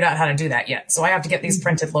hasn't figured out how to do that yet. So I have to get these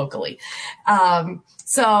printed locally.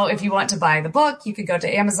 So if you want to buy the book, you could go to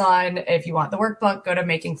Amazon. If you want the workbook, go to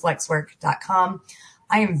makingflexwork.com.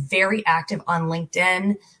 I am very active on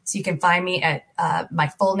LinkedIn. So you can find me at my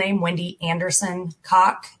full name, Wendy Anderson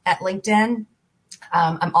Cocke, at LinkedIn.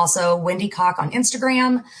 I'm also Wendy Cocke on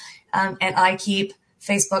Instagram. And I keep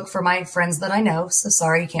Facebook for my friends that I know. So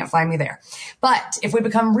sorry, you can't find me there. But if we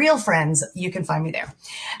become real friends, you can find me there.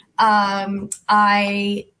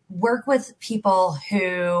 I work with people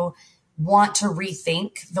who want to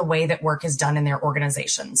rethink the way that work is done in their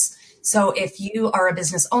organizations. So if you are a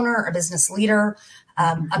business owner, a business leader,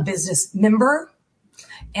 a business member,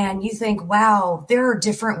 and you think, wow, there are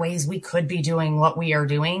different ways we could be doing what we are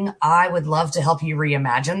doing, I would love to help you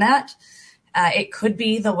reimagine that. It could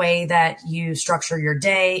be the way that you structure your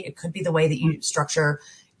day. It could be the way that you structure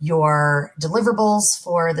your deliverables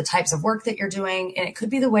for the types of work that you're doing. And it could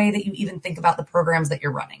be the way that you even think about the programs that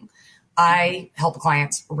you're running. I help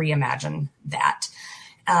clients reimagine that.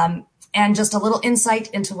 And just a little insight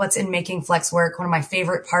into what's in Making Flex Work. One of my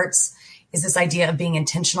favorite parts is this idea of being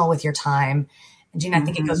intentional with your time. And Gina, I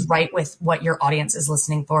think it goes right with what your audience is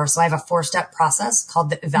listening for. So I have a 4-step process called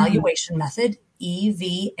the evaluation method,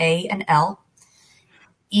 EVANL.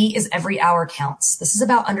 E is every hour counts. This is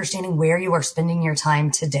about understanding where you are spending your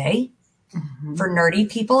time today. For nerdy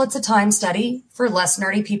people, it's a time study. For less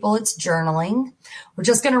nerdy people, it's journaling. We're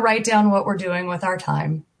just going to write down what we're doing with our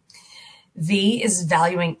time. V is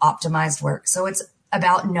valuing optimized work. So it's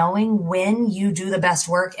about knowing when you do the best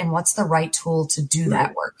work and what's the right tool to do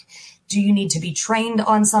that work. Do you need to be trained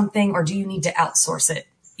on something, or do you need to outsource it?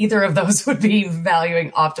 Either of those would be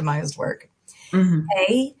valuing optimized work.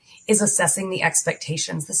 A is assessing the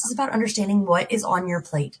expectations. This is about understanding what is on your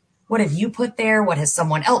plate. What have you put there? What has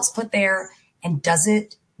someone else put there? And does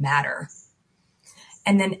it matter?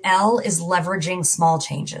 And then L is leveraging small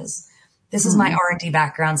changes. This is my R&D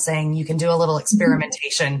background saying you can do a little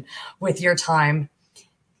experimentation with your time.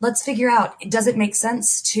 Let's figure out, does it make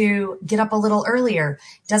sense to get up a little earlier?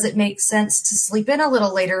 Does it make sense to sleep in a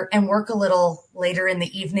little later and work a little later in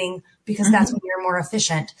the evening because that's when you're more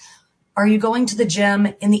efficient? Are you going to the gym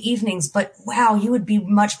in the evenings? But wow, you would be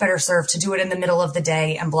much better served to do it in the middle of the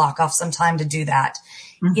day and block off some time to do that.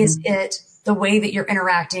 Is it the way that you're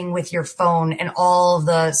interacting with your phone and all of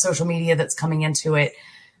the social media that's coming into it?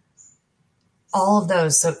 All of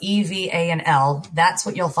those. So E, V, A, and L, that's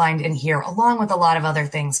what you'll find in here, along with a lot of other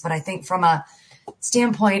things. But I think from a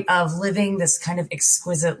standpoint of living this kind of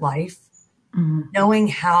exquisite life, knowing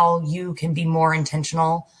how you can be more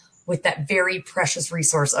intentional with that very precious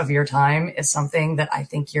resource of your time is something that I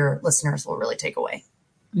think your listeners will really take away.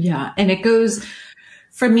 Yeah. And it goes,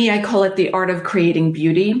 for me, I call it the art of creating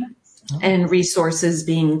beauty and resources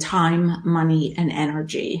being time, money, and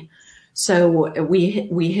energy. So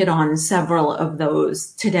we hit on several of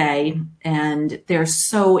those today, and they're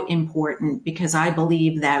so important because I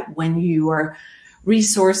believe that when your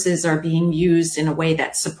resources are being used in a way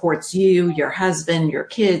that supports you, your husband, your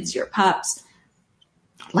kids, your pups,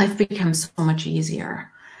 life becomes so much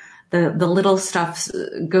easier. The little stuff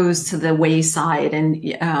goes to the wayside.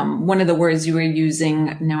 And one of the words you were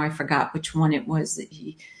using, now I forgot which one it was,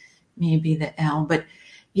 maybe the L, but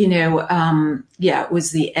it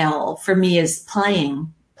was the L for me is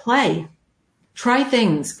play, try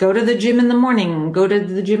things, go to the gym in the morning, go to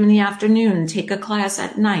the gym in the afternoon, take a class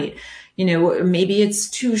at night. Maybe it's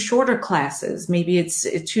two shorter classes. Maybe it's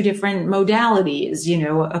two different modalities,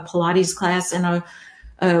 a Pilates class and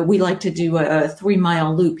we like to do a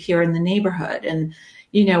 3-mile loop here in the neighborhood. And,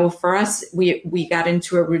 for us, we got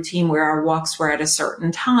into a routine where our walks were at a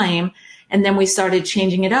certain time. And then we started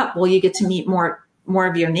changing it up. Well, you get to meet more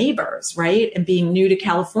of your neighbors, right? And being new to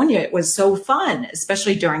California, it was so fun,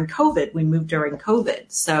 especially during COVID. We moved during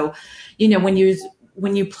COVID. So,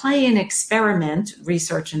 when you play and experiment,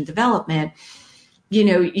 research and development,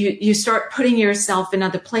 you start putting yourself in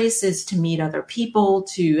other places to meet other people,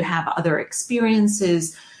 to have other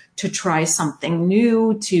experiences, to try something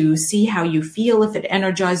new, to see how you feel, if it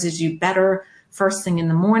energizes you better first thing in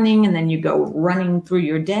the morning, and then you go running through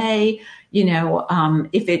your day,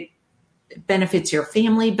 if it benefits your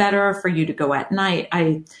family better for you to go at night.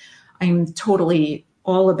 I'm totally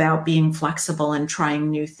all about being flexible and trying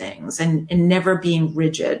new things and never being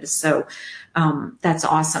rigid. So that's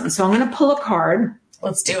awesome. So I'm going to pull a card.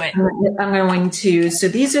 Let's do it. So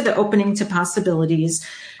these are the opening to possibilities,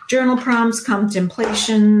 journal prompts,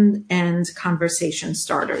 contemplation, and conversation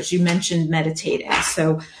starters. You mentioned meditating.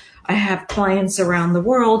 So I have clients around the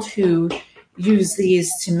world who use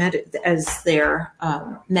these as their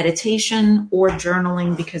meditation or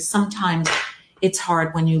journaling, because sometimes it's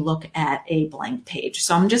hard when you look at a blank page.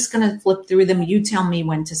 So I'm just going to flip through them. You tell me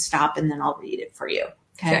when to stop, and then I'll read it for you.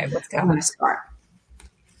 Okay, let's go. I'm going to start.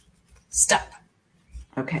 Stop.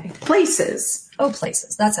 Okay. Places. Oh,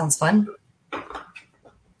 places. That sounds fun.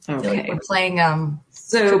 Okay. We're playing.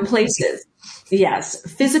 So places. Yes.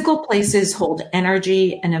 Physical places hold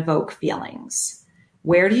energy and evoke feelings.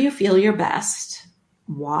 Where do you feel your best?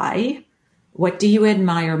 Why? What do you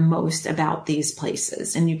admire most about these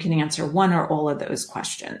places? And you can answer one or all of those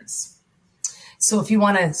questions. So if you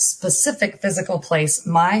want a specific physical place,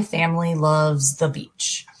 my family loves the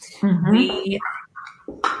beach. Mm-hmm.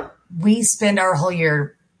 We spend our whole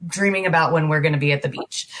year dreaming about when we're going to be at the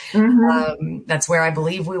beach. Mm-hmm. That's where I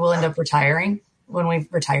believe we will end up retiring, when we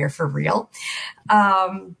retire for real.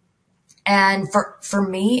 And for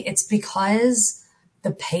me, it's because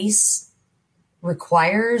the pace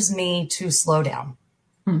requires me to slow down.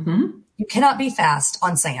 Mm-hmm. You cannot be fast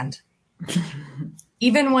on sand.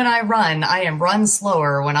 Even when I am run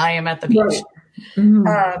slower when I am at the beach. Right.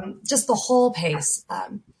 Mm-hmm. Just the whole pace.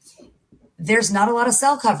 There's not a lot of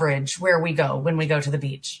cell coverage when we go to the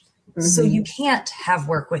beach. Mm-hmm. So you can't have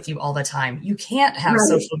work with you all the time. You can't have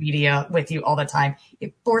social media with you all the time.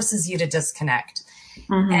 It forces you to disconnect.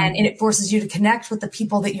 Mm-hmm. And it forces you to connect with the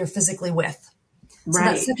people that you're physically with. Right.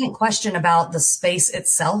 So that second question about the space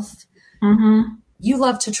itself, mm-hmm. You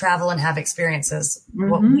love to travel and have experiences. Mm-hmm.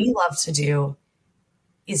 What we love to do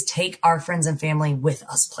is take our friends and family with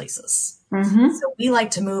us places. Mm-hmm. So we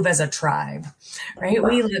like to move as a tribe, right?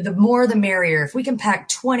 The more the merrier. If we can pack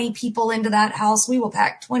 20 people into that house, we will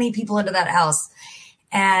pack 20 people into that house.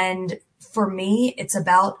 And for me, it's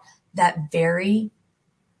about that very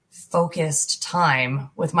focused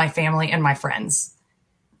time with my family and my friends.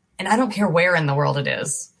 And I don't care where in the world it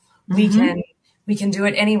is. Mm-hmm. We can do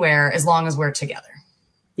it anywhere as long as we're together.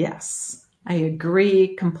 Yes, I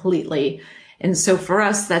agree completely. And so for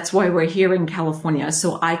us, that's why we're here in California.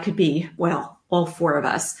 So I could be, well, all four of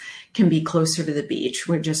us can be closer to the beach.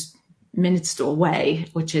 We're just minutes away,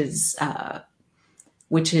 which is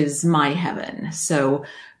my heaven. So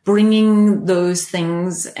bringing those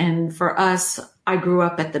things, and for us, I grew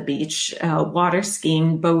up at the beach, water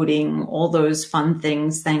skiing, boating, all those fun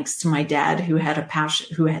things, thanks to my dad, who had a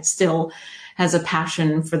passion, still has a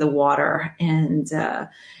passion for the water. And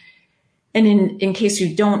in case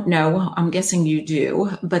you don't know, I'm guessing you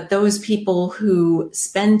do, but those people who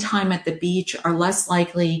spend time at the beach are less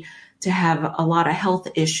likely to have a lot of health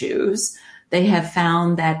issues. They have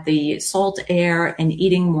found that the salt air and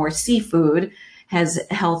eating more seafood has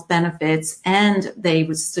health benefits, and they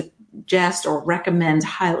would suggest or recommend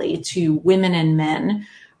highly to women and men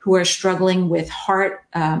who are struggling with heart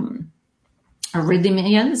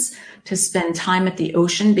arrhythmias to spend time at the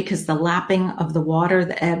ocean, because the lapping of the water,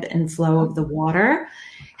 the ebb and flow of the water,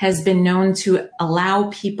 has been known to allow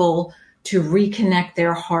people to reconnect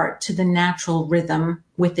their heart to the natural rhythm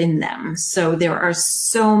within them. So there are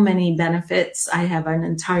so many benefits. I have an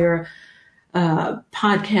entire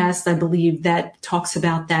podcast, I believe, that talks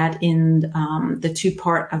about that in the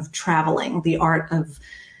 2-part of traveling, the art of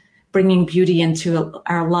bringing beauty into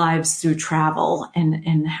our lives through travel,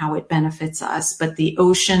 and how it benefits us. But the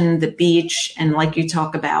ocean, the beach, and like you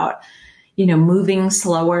talk about, moving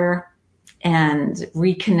slower and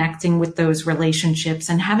reconnecting with those relationships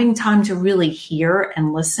and having time to really hear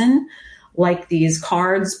and listen, like these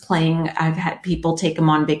cards playing. I've had people take them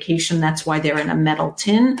on vacation. That's why they're in a metal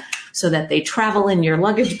tin, so that they travel in your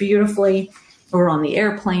luggage beautifully, or on the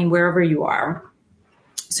airplane, wherever you are.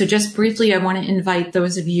 So just briefly, I want to invite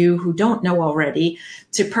those of you who don't know already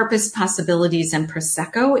to Purpose, Possibilities, and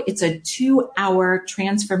Prosecco. It's a 2-hour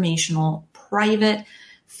transformational private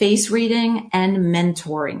face reading and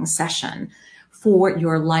mentoring session for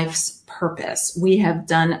your life's purpose. We have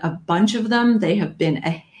done a bunch of them. They have been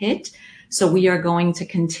a hit. So we are going to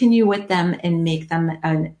continue with them and make them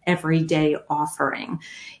an everyday offering.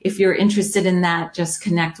 If you're interested in that, just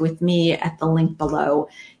connect with me at the link below.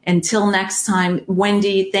 Until next time,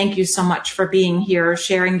 Wendy, thank you so much for being here,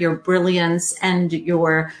 sharing your brilliance and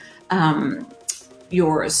your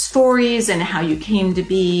stories and how you came to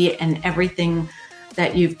be, and everything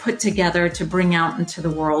that you've put together to bring out into the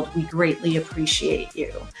world. We greatly appreciate you.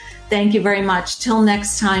 Thank you very much. Till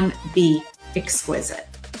next time, be exquisite.